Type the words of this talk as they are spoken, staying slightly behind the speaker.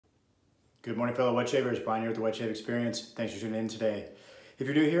Good morning, fellow wet shavers. Brian here with the Wet Shave Experience. Thanks for tuning in today. If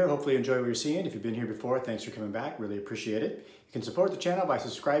you're new here, hopefully you enjoy what you're seeing. If you've been here before, thanks for coming back. Really appreciate it. You can support the channel by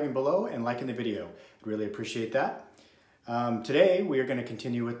subscribing below and liking the video. I'd really appreciate that. Today, we are going to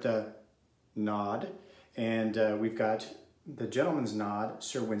continue with the Nod, and we've got the gentleman's Nod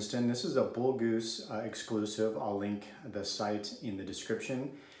Sir Winston. This is a Bull Goose exclusive. I'll link the site in the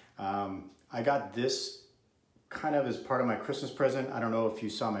description. I got this kind of as part of my Christmas present. I don't know if you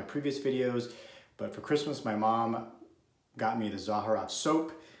saw my previous videos, but for Christmas, my mom got me the Zaharoff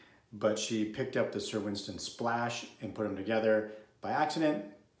soap, but she picked up the Sir Winston Splash and put them together by accident,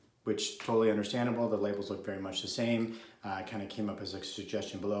 which totally understandable. The labels look very much the same. Kind of came up as a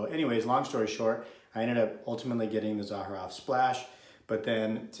suggestion below. Anyways, long story short, I ended up ultimately getting the Zaharoff Splash, but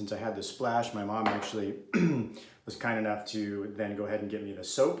then since I had the Splash, my mom actually was kind enough to then go ahead and get me the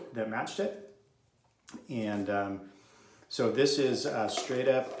soap that matched it. And so this is straight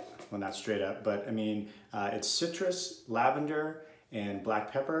up, well, not straight up, but I mean, it's citrus, lavender, and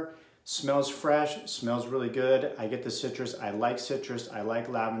black pepper. Smells fresh, smells really good. I get the citrus, I like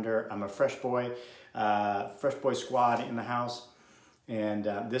lavender. I'm a fresh boy squad in the house. And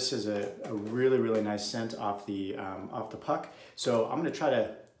this is a really, really nice scent off the puck. So I'm gonna try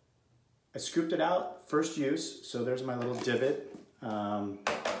to, I scooped it out, first use. So there's my little divot.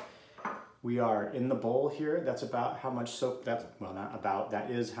 We are in the bowl here. That's about how much soap, well, not about,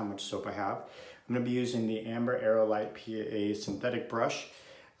 that is how much soap I have. I'm gonna be using the Amber Aerolite PAA synthetic brush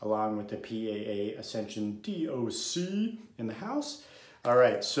along with the PAA Ascension DOC in the house. All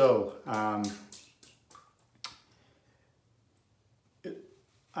right, so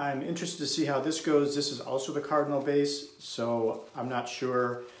I'm interested to see how this goes. This is also the cardinal base, so I'm not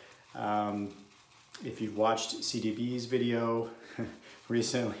sure if you've watched CDB's video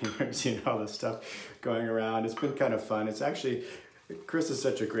recently, I've seen all this stuff going around. It's been kind of fun. It's actually, Chris is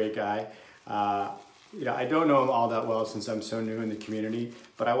such a great guy. You know, I don't know him all that well since I'm so new in the community,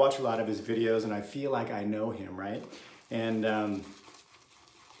 but I watch a lot of his videos and I feel like I know him, right? And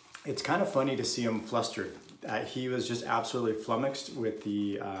it's kind of funny to see him flustered. He was just absolutely flummoxed with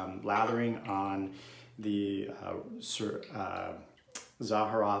the lathering on the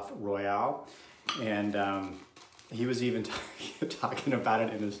Zaharoff Royale. And he was even talking about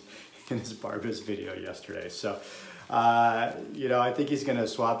it in his Barbas video yesterday. So, you know, I think he's gonna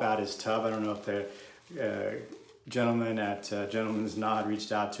swap out his tub. I don't know if the gentleman at Gentleman's Nod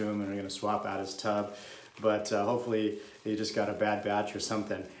reached out to him and are gonna swap out his tub, but hopefully he just got a bad batch or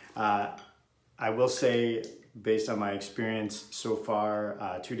something. I will say, based on my experience so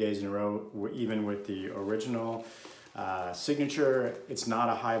far, 2 days in a row, even with the original signature, it's not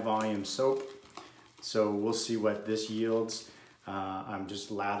a high volume soap. So we'll see what this yields. I'm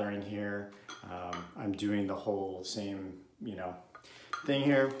just lathering here. I'm doing the whole same, you know, thing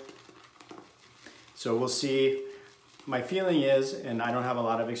here. So we'll see. My feeling is, and I don't have a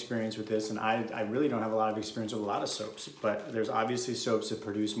lot of experience with this, and I really don't have a lot of experience with a lot of soaps, but there's obviously soaps that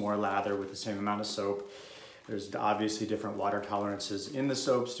produce more lather with the same amount of soap. There's obviously different water tolerances in the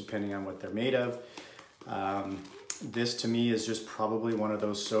soaps depending on what they're made of. This to me is just probably one of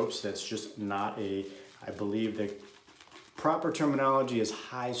those soaps that's just not a, I believe the proper terminology is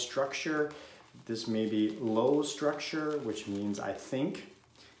high structure. This may be low structure, which means I think,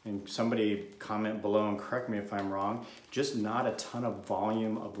 and somebody comment below and correct me if I'm wrong, just not a ton of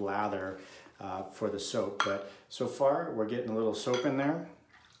volume of lather for the soap. But so far we're getting a little soap in there.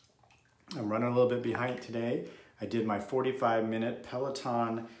 I'm running a little bit behind today. I did my 45-minute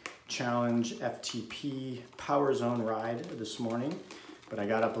Peloton Challenge FTP Power Zone ride this morning, but I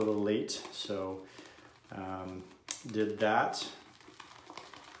got up a little late, so did that.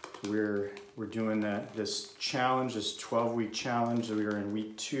 We're doing this challenge, this 12-week challenge. We are in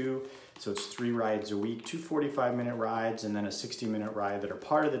week 2, so it's 3 rides a week, 2 45-minute rides, and then a 60-minute ride that are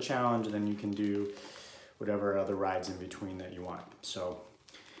part of the challenge, and then you can do whatever other rides in between that you want. So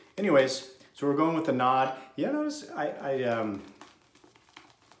anyways, so we're going with the Nod. Yeah, notice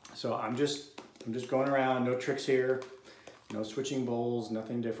so I'm just going around, no tricks here, no switching bowls,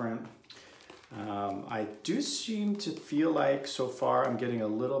 nothing different. I do seem to feel like so far I'm getting a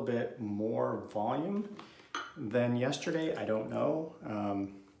little bit more volume than yesterday. I don't know.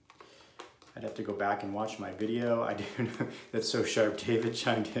 I'd have to go back and watch my video. I do know that's so sharp. David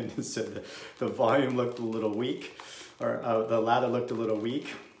chimed in and said the volume looked a little weak, or the lather looked a little weak.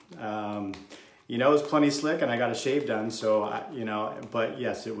 You know, it was plenty slick and I got a shave done, so, you know, but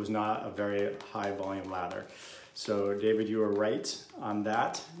yes, it was not a very high volume lather. So David, you were right on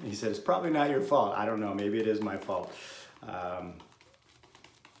that. He said, it's probably not your fault. I don't know, maybe it is my fault.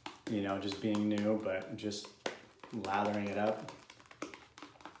 You know, just being new, but just lathering it up.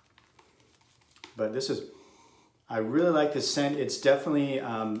 but this is, I really like the scent. It's definitely,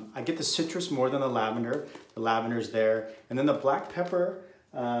 I get the citrus more than the lavender. The lavender's there. And then the black pepper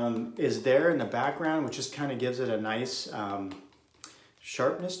is there in the background, which just kind of gives it a nice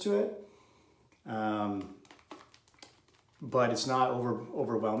sharpness to it. But it's not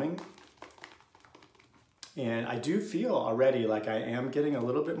overwhelming. And I do feel already like I am getting a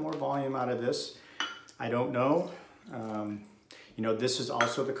little bit more volume out of this. I don't know. You know, this is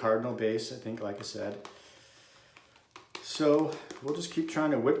also the cardinal base, I think, like I said. So we'll just keep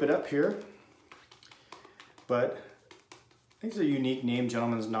trying to whip it up here. But I think it's a unique name,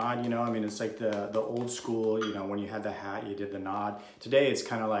 Gentleman's Nod, you know. I mean, it's like the old school, you know, when you had the hat, you did the nod. Today, it's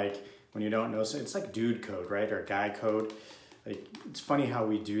kind of like, when you don't know, so it's like dude code, right? Or guy code. Like, it's funny how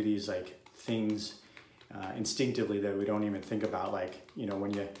we do these like things instinctively that we don't even think about. Like, you know,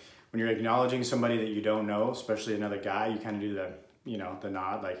 when you're acknowledging somebody that you don't know, especially another guy, you kind of do the, you know, the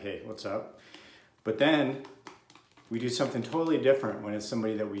nod, like, hey, what's up? But then we do something totally different when it's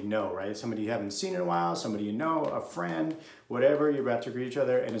somebody that we know, right? Somebody you haven't seen in a while, somebody you know, a friend, whatever, you're about to greet each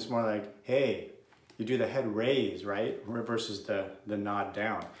other, and it's more like, hey, you do the head raise, right? Versus the nod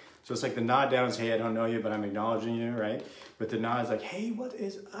down. So it's like the nod down is, hey, I don't know you, but I'm acknowledging you, right? But the nod is like, hey, what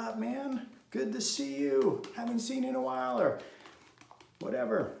is up, man? Good to see you. Haven't seen you in a while, or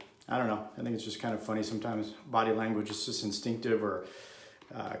whatever. I don't know. I think it's just kind of funny sometimes. Body language is just instinctive, or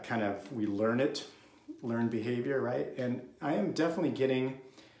kind of we learn behavior, right? And I am definitely getting,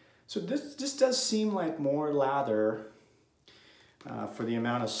 so this does seem like more lather for the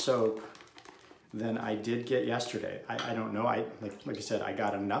amount of soap than I did get yesterday. I don't know. Like I said, I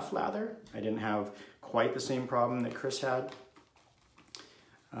got enough lather. I didn't have quite the same problem that Chris had.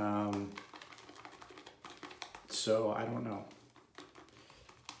 So I don't know.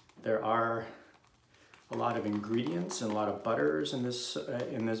 There are a lot of ingredients and a lot of butters in this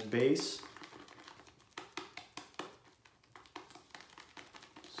base.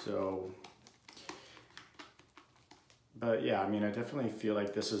 So, but yeah, I mean, I definitely feel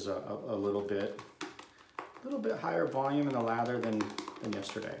like this is a little bit higher volume in the lather than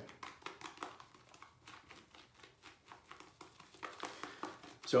yesterday.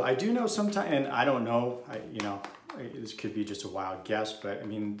 So I do know sometimes, and I don't know, you know, this could be just a wild guess, but I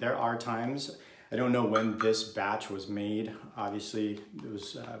mean, there are times, I don't know when this batch was made. Obviously, it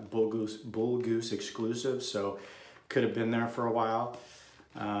was Bull Goose exclusive, so could have been there for a while.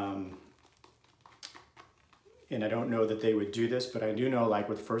 And I don't know that they would do this, but I do know, like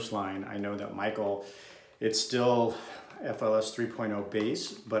with First Line, I know that Michael, it's still FLS 3.0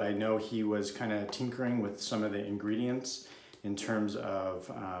 base, but I know he was kind of tinkering with some of the ingredients in terms of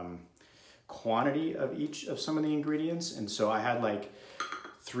quantity of each of some of the ingredients. And so I had like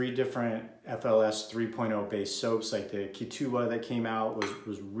 3 different FLS 3.0 base soaps. Like the Kituwa that came out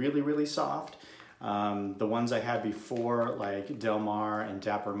was really, really soft. The ones I had before, like Del Mar and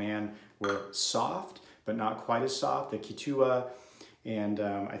Dapper Man, were soft, but not quite as soft. The Kituwa and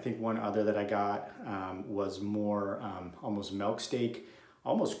I think one other that I got was more almost milk steak,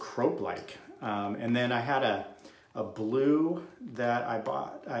 almost crope-like. And then I had a blue that I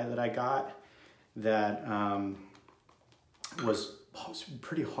got that was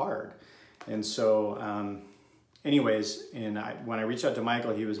pretty hard. And so anyways, and when I reached out to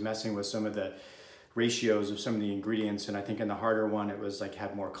Michael, he was messing with some of the ratios of some of the ingredients, and I think in the harder one it was like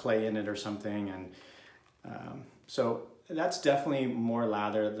had more clay in it or something, and so that's definitely more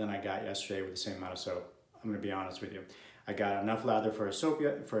lather than I got yesterday with the same amount of soap. I'm gonna be honest with you. I got enough lather for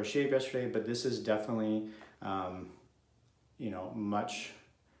a shave yesterday, but this is definitely you know, much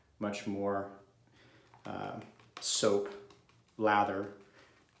more soap lather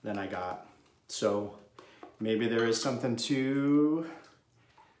than I got. So maybe there is something to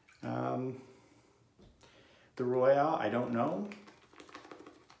the Royale, I don't know.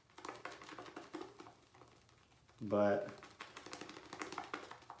 But,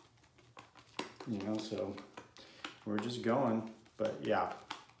 you know, so we're just going. But yeah,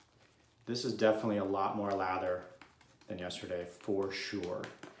 this is definitely a lot more lather than yesterday, for sure. I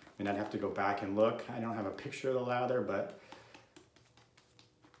mean, I'd have to go back and look. I don't have a picture of the lather, but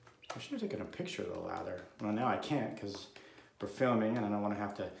I should have taken a picture of the lather. Well, now I can't because we're filming and I don't want to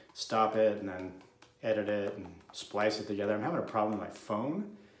have to stop it and then edit it and splice it together. I'm having a problem with my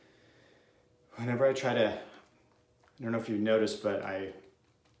phone. Whenever I try to, I don't know if you've noticed, but I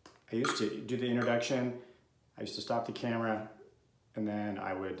used to do the introduction. I used to stop the camera and then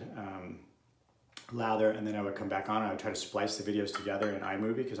I would lather, and then I would come back on and I would try to splice the videos together in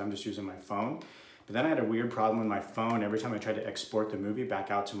iMovie because I'm just using my phone. But then I had a weird problem with my phone. Every time I tried to export the movie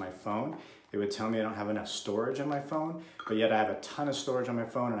back out to my phone, it would tell me I don't have enough storage on my phone, but yet I have a ton of storage on my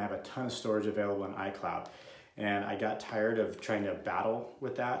phone and I have a ton of storage available in iCloud. And I got tired of trying to battle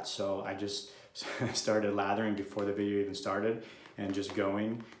with that, so I just started lathering before the video even started and just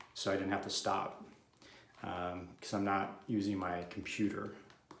going so I didn't have to stop, because I'm not using my computer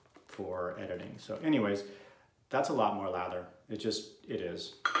for editing. So anyways, that's a lot more lather. It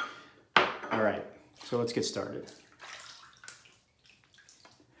is. All right, so let's get started.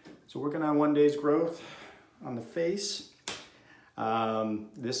 So working on 1 day's growth on the face.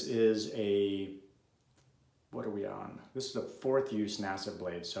 This is what are we on? This is a 4th use NASA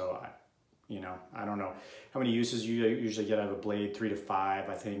blade. So I don't know how many uses you usually get out of a blade, 3 to 5,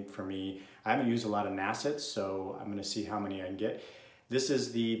 I think for me. I haven't used a lot of NASETs, so I'm gonna see how many I can get. This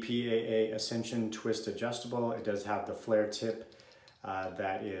is the PAA Ascension Twist Adjustable. It does have the flare tip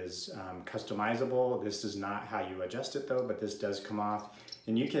that is customizable. This is not how you adjust it though, but this does come off.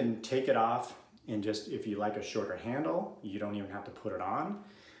 And you can take it off and just, if you like a shorter handle, you don't even have to put it on.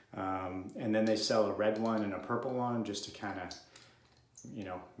 And then they sell a red one and a purple one just to kind of,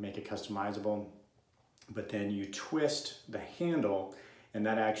 make it customizable. But then you twist the handle and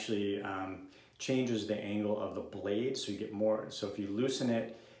that actually changes the angle of the blade, so you get more. So if you loosen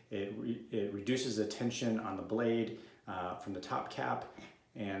it, it reduces the tension on the blade from the top cap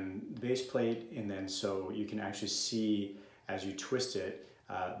and base plate, and then so you can actually see as you twist it,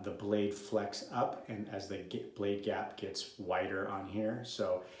 the blade flex up, and as the blade gap gets wider on here.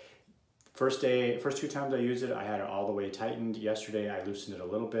 So first 2 times I used it, I had it all the way tightened. Yesterday I loosened it a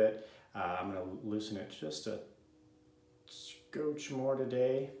little bit. I'm gonna loosen it just a scotch more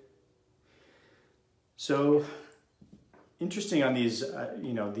today. So interesting on these,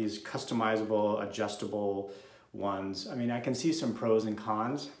 these customizable, adjustable ones. I mean, I can see some pros and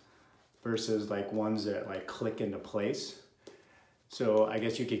cons versus like ones that like click into place. So I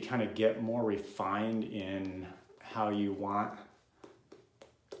guess you could kind of get more refined in how you want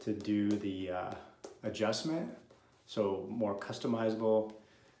to do the adjustment. So more customizable,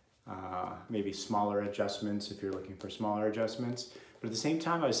 maybe smaller adjustments if you're looking for smaller adjustments. But at the same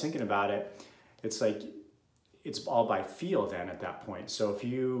time, I was thinking about it, it's like, it's all by feel then at that point. So if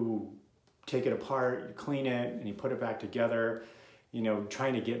you take it apart, you clean it, and you put it back together,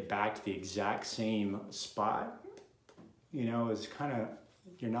 trying to get back to the exact same spot, is kind of,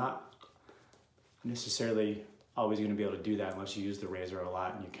 you're not necessarily always going to be able to do that unless you use the razor a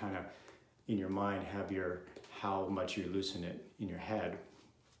lot and you kind of, in your mind, have how much you loosen it in your head.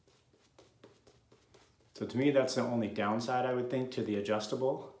 So to me, that's the only downside, I would think, to the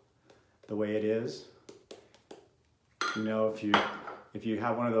adjustable, the way it is. If you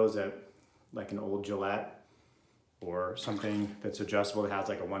have one of those that, like an old Gillette or something that's adjustable that has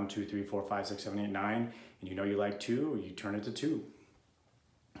like a 1, 2, 3, 4, 5, 6, 7, 8, 9, and you like 2, you turn it to 2.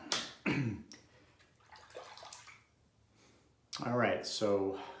 All right,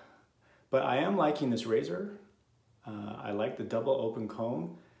 so, but I am liking this razor. I like the double open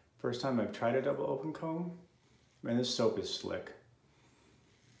comb. First time I've tried a double open comb, man, this soap is slick.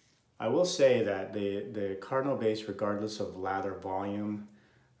 I will say that the Cardinal base, regardless of lather volume,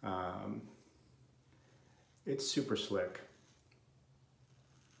 it's super slick.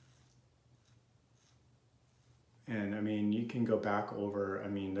 And I mean, you can go back over, I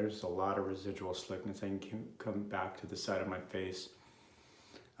mean, there's a lot of residual slickness. I can come back to the side of my face.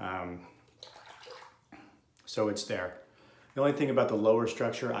 So it's there. The only thing about the lower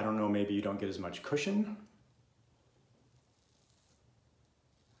structure, I don't know, maybe you don't get as much cushion.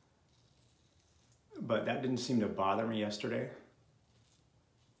 But that didn't seem to bother me yesterday.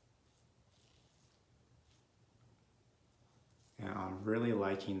 And I'm really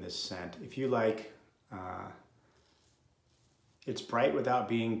liking this scent. If you like, it's bright without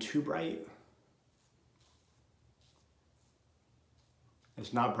being too bright.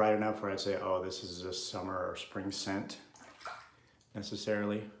 It's not bright enough where I'd say, oh, this is a summer or spring scent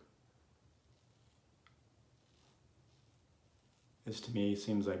necessarily. This to me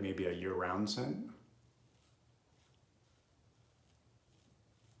seems like maybe a year-round scent.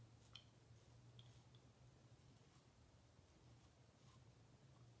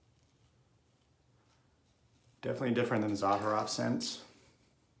 Definitely different than Zaharoff scents.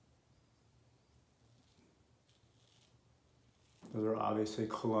 Those are obviously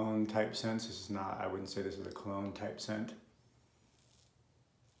cologne type scents. This is not, I wouldn't say this is a cologne type scent.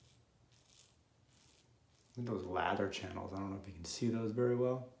 Those lather channels, I don't know if you can see those very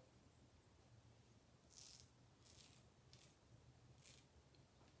well.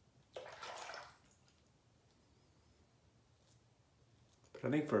 But I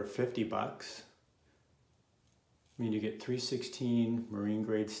think for 50 bucks, I mean, you get 316 marine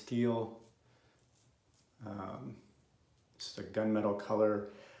grade steel, It's a gunmetal color.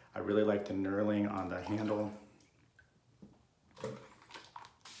 I really like the knurling on the handle.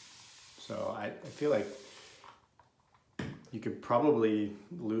 So I feel like you could probably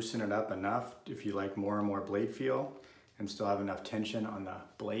loosen it up enough if you like more and more blade feel and still have enough tension on the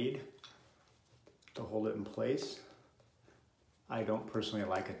blade to hold it in place. I don't personally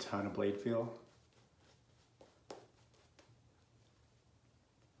like a ton of blade feel.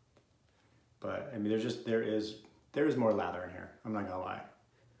 But I mean, there is more lather in here, I'm not gonna lie,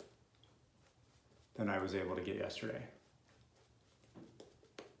 than I was able to get yesterday.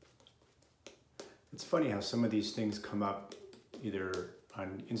 It's funny how some of these things come up either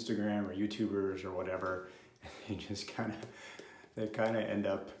on Instagram or YouTubers or whatever, and they just kind of end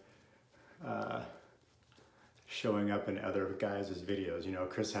up showing up in other guys' videos. You know,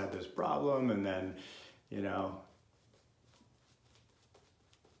 Chris had this problem, and then, you know,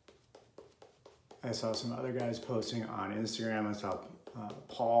 I saw some other guys posting on Instagram. I saw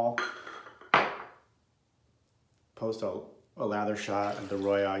Paul post a lather shot of the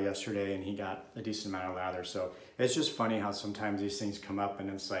Royale yesterday, and he got a decent amount of lather. So it's just funny how sometimes these things come up, and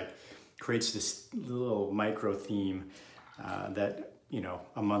it's like creates this little micro theme that, you know,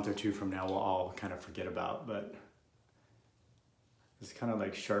 a month or two from now we'll all kind of forget about. But it's kind of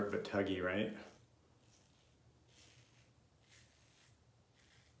like sharp but tuggy, right?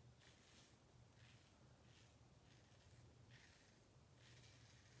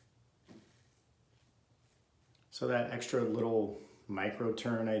 So that extra little micro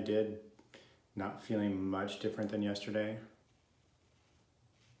turn I did, not feeling much different than yesterday.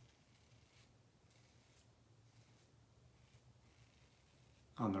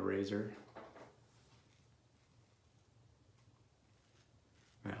 On the razor.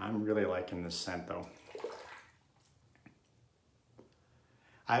 Man, I'm really liking this scent though.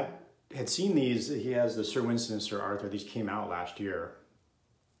 I had seen these, he has the Sir Winston and Sir Arthur, these came out last year.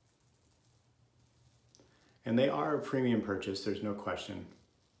 And they are a premium purchase, there's no question.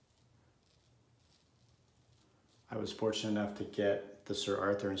 I was fortunate enough to get the Sir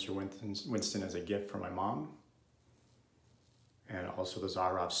Arthur and Sir Winston as a gift for my mom. And also the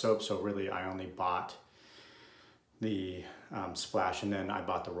Zaharoff soap, so really I only bought the splash, and then I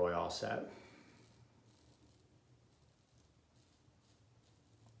bought the Royale set.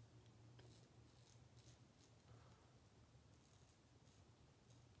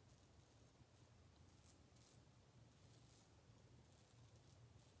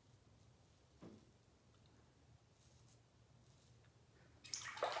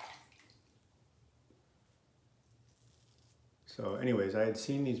 So anyways, I had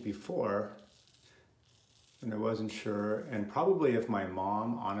seen these before and I wasn't sure, and probably if my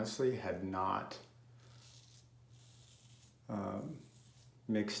mom honestly had not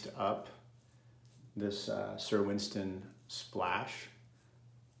mixed up this Sir Winston splash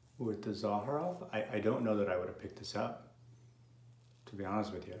with the Zaharoff, I don't know that I would have picked this up, to be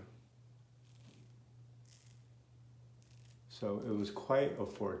honest with you. So it was quite a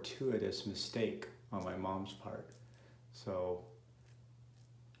fortuitous mistake on my mom's part. So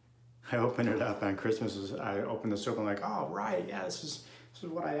I opened it up on Christmas. I opened the soap. I'm like, oh right, yeah, this is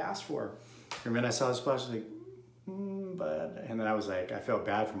what I asked for. And then I saw the splash, like, but, and then I was like, I felt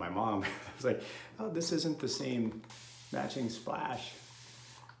bad for my mom. I was like, oh, this isn't the same matching splash.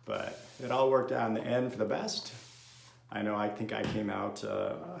 But it all worked out in the end for the best. I know, I think I came out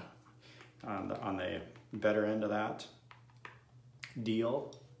on the better end of that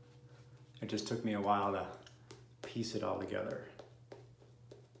deal. It just took me a while to piece it all together.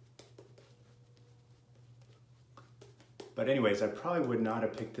 But anyways, I probably would not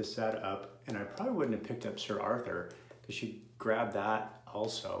have picked this set up, and I probably wouldn't have picked up Sir Arthur because she grabbed that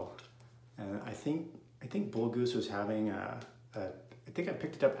also. And I think Bull Goose was having I think I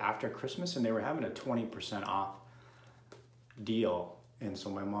picked it up after Christmas, and they were having a 20% off deal. And so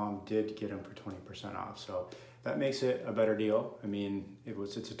my mom did get them for 20% off. So that makes it a better deal. I mean,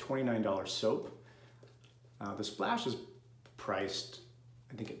 it's a $29 soap. The splash is priced,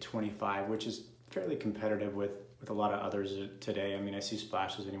 I think, at $25, which is fairly competitive with a lot of others today. I mean, I see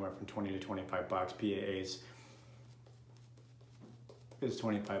splashes anywhere from $20 to $25. PAA's is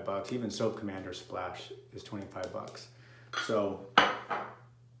 $25. Even Soap Commander splash is $25. So,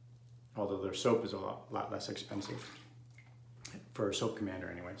 although their soap is a lot less expensive for Soap Commander,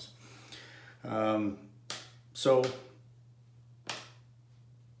 anyways. So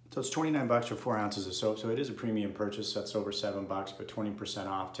it's $29 for 4 ounces of soap. So it is a premium purchase. That's over $7, but 20%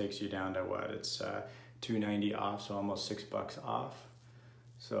 off takes you down to what? It's $2.90 off, so almost $6 off.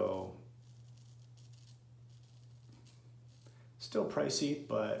 So still pricey,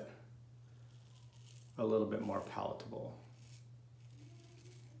 but a little bit more palatable.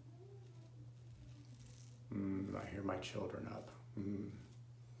 I hear my children up. It's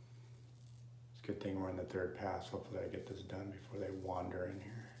a good thing we're in the third pass. Hopefully I get this done before they wander in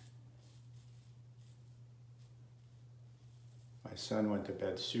here. My son went to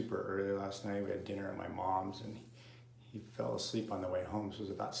bed super early last night. We had dinner at my mom's and he fell asleep on the way home. So it was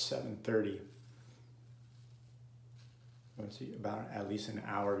about 7:30. Let's see, about at least an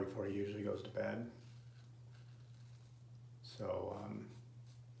hour before he usually goes to bed. So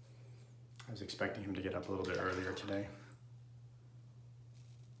I was expecting him to get up a little bit earlier today.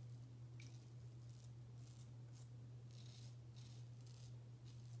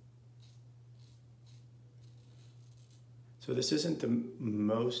 So this isn't the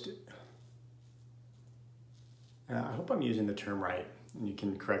most, I hope I'm using the term right, and you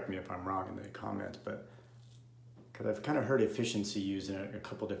can correct me if I'm wrong in the comments, but because I've kind of heard efficiency used in a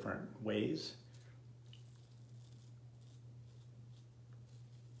couple different ways.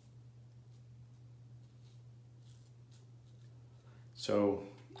 So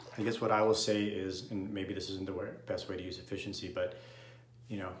I guess what I will say is, and maybe this isn't the best way to use efficiency, but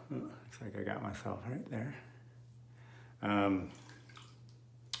you know, looks like I got myself right there.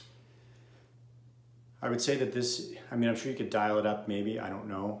 I would say that this, I mean, I'm sure you could dial it up maybe, I don't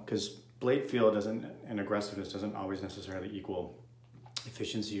know, because blade feel doesn't, and aggressiveness doesn't always necessarily equal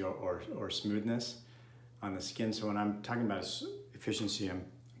efficiency or smoothness on the skin. So when I'm talking about efficiency, I'm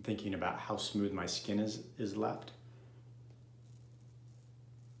thinking about how smooth my skin is left.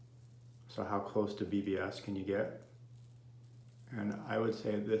 So how close to BBS can you get? And I would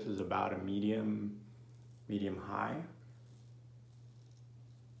say this is about a medium high.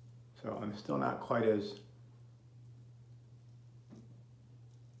 So I'm still not quite as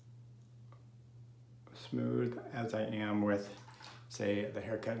smooth as I am with, say, the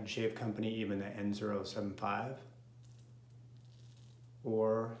Haircut and Shave Company, even the N075,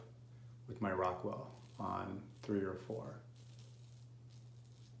 or with my Rockwell on 3 or 4.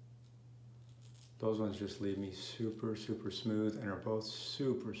 Those ones just leave me super, super smooth and are both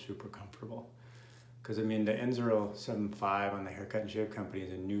super, super comfortable. Because I mean, the N075 on the Haircut and Shave Company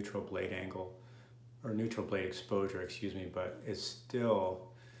is a neutral blade angle, or neutral blade exposure, excuse me, but it's still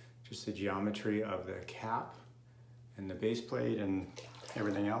just the geometry of the cap and the base plate and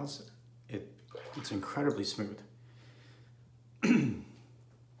everything else. It's incredibly smooth.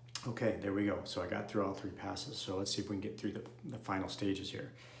 Okay, there we go. So I got through all 3 passes. So let's see if we can get through the final stages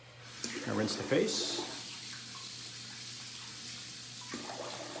here. Now rinse the face.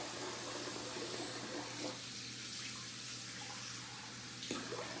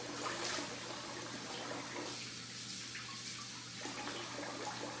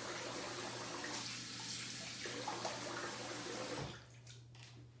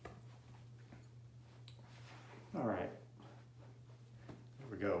 All right, there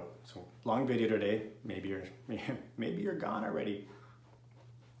we go. So long video today. Maybe you're gone already.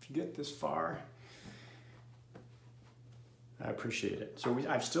 If you get this far, I appreciate it. So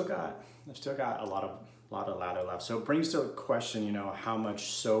I've still got a lot of lather left. So it brings to a question, you know, how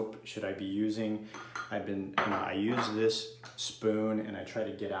much soap should I be using? I use this spoon and I try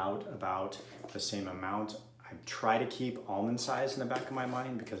to get out about the same amount. I try to keep almond size in the back of my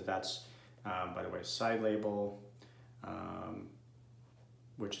mind because that's, by the way, side label,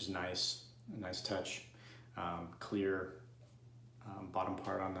 which is nice, a nice touch, clear bottom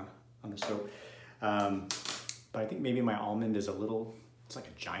part on the soap. But I think maybe my almond is it's like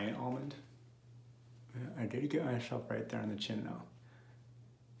a giant almond. I did get myself right there on the chin though.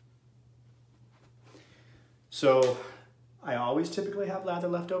 So I always typically have lather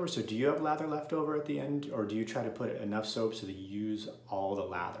left over. So do you have lather left over at the end, or do you try to put enough soap so that you use all the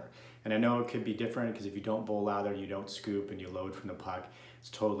lather? And I know it could be different because if you don't bowl lather, you don't scoop and you load from the puck, it's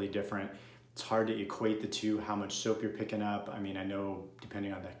totally different. It's hard to equate the two, how much soap you're picking up. I mean, I know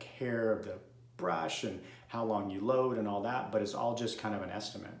depending on the care of the brush and how long you load and all that, but it's all just kind of an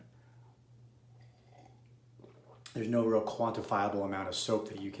estimate. There's no real quantifiable amount of soap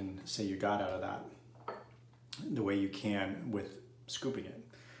that you can say you got out of that the way you can with scooping it.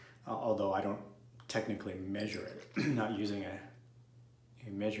 Although I don't technically measure it, not using a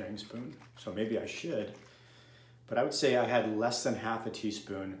measuring spoon. So maybe I should, but I would say I had less than half a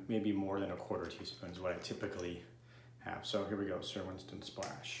teaspoon, maybe more than a quarter teaspoon is what I typically have. So here we go, Sir Winston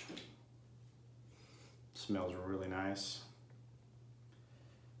Splash. Smells really nice.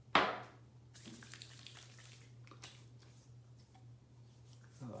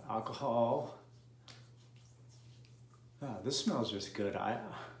 Alcohol. Oh, this smells just good.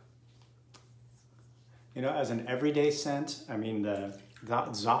 You know, as an everyday scent, I mean, the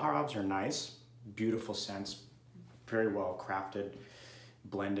Zaharovs are nice. beautiful scents, very well crafted,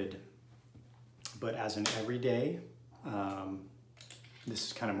 blended. But as an everyday, this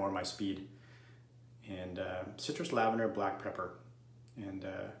is kind of more my speed. And citrus, lavender, black pepper. And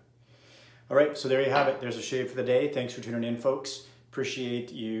all right, so there you have it. There's a shade for the day. Thanks for tuning in, folks.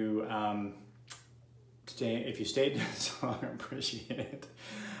 Appreciate you staying. If you stayed this long, I appreciate it.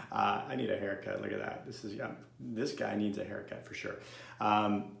 I need a haircut. Look at that. This guy needs a haircut for sure.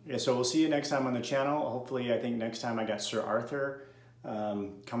 Yeah, so we'll see you next time on the channel. Hopefully, I think next time I got Sir Arthur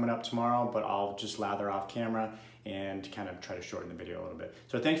coming up tomorrow, but I'll just lather off camera and kind of try to shorten the video a little bit.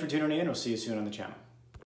 So thanks for tuning in. We'll see you soon on the channel.